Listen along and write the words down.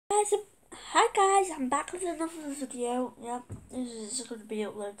Hi guys, I'm back with another video. Yep, this is going to be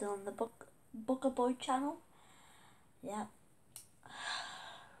uploaded on the Booker Boy channel. Yep,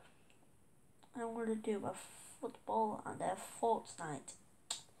 I'm going to do a football and a Fortnite.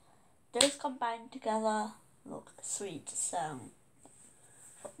 Those combined together look sweet. So,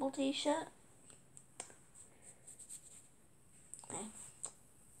 football t-shirt.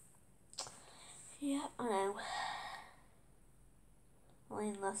 Yeah, I know.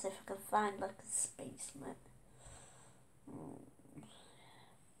 Only unless if I can find like a spaceman.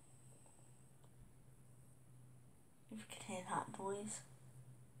 If you can hear that noise.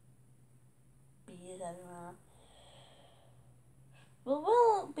 Bees everywhere.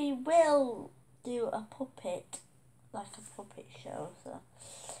 We will do a puppet, like a puppet show. So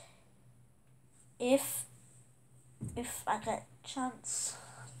if I get a chance,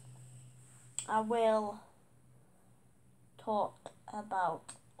 I will talk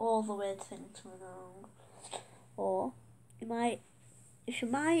about all the weird things going on. Or if you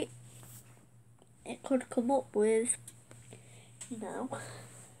might, it could come up with,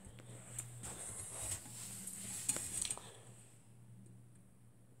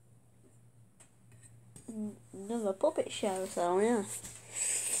 another puppet show. So yeah,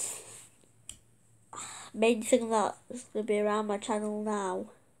 main thing that's gonna be around my channel now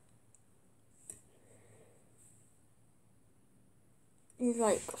is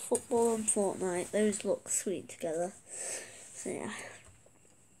like football and Fortnite. Those look sweet together. So yeah,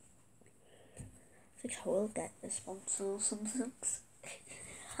 I think I will get a sponsor or something.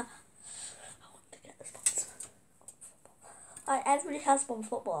 I want to get a sponsor. Like, everybody has one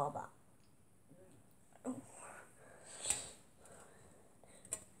football, but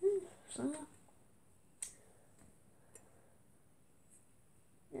so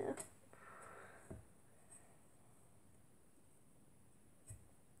yeah.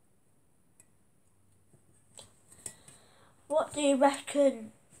 What do you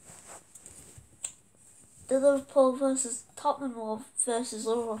reckon? The Liverpool versus Tottenham or versus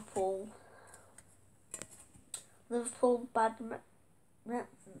Liverpool? Liverpool bad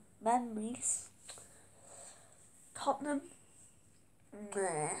memories. Tottenham,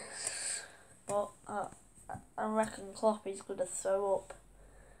 nah. But I reckon Klopp is gonna throw up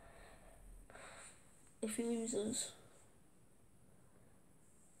if he loses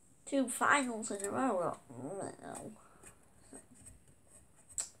 2 finals in a row. No.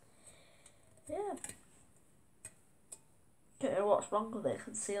 Yeah. Don't know what's wrong with it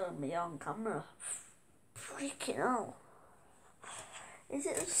concealing me on camera. Freaking hell. Is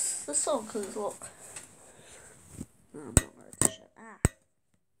it the sun? Because look. No, I'm not ready to shut.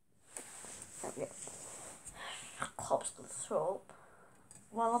 There we go. Klopp's gonna throw up.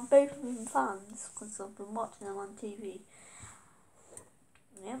 Well, I'm both of them fans because I've been watching them on TV.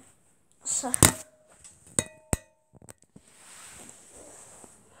 Yep. So.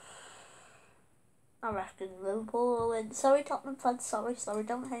 I reckon Liverpool will win. Sorry, Tottenham fans. Sorry,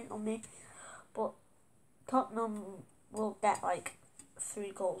 don't hate on me. But Tottenham will get like 3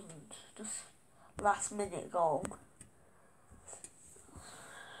 goals and just last minute goal.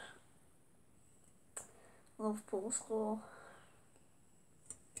 Liverpool score.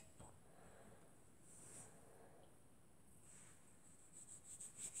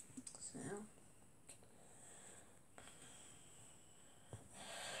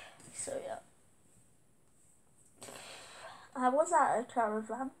 So yeah. I was at a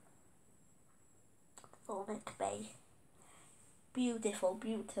caravan. Thornick Bay. Beautiful.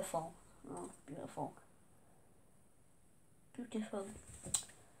 Oh, beautiful.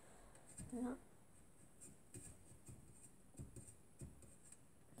 Yeah.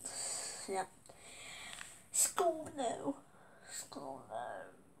 Yeah. School no.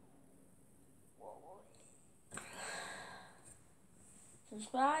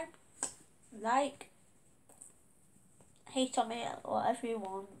 Subscribe, like, hate on me, whatever you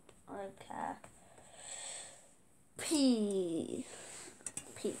want. I don't care. Peace.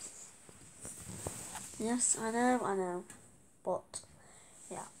 Yes, I know. But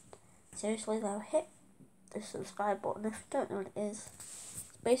yeah, seriously though, hit the subscribe button if you don't know what it is. It's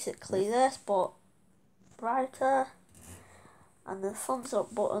basically this, but brighter, and the thumbs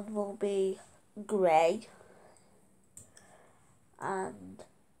up button will be grey. And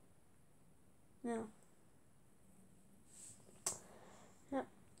yeah. Yep.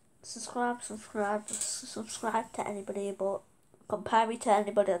 Subscribe, just subscribe to anybody, but compare me to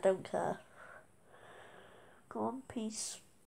anybody, I don't care. Go on, peace.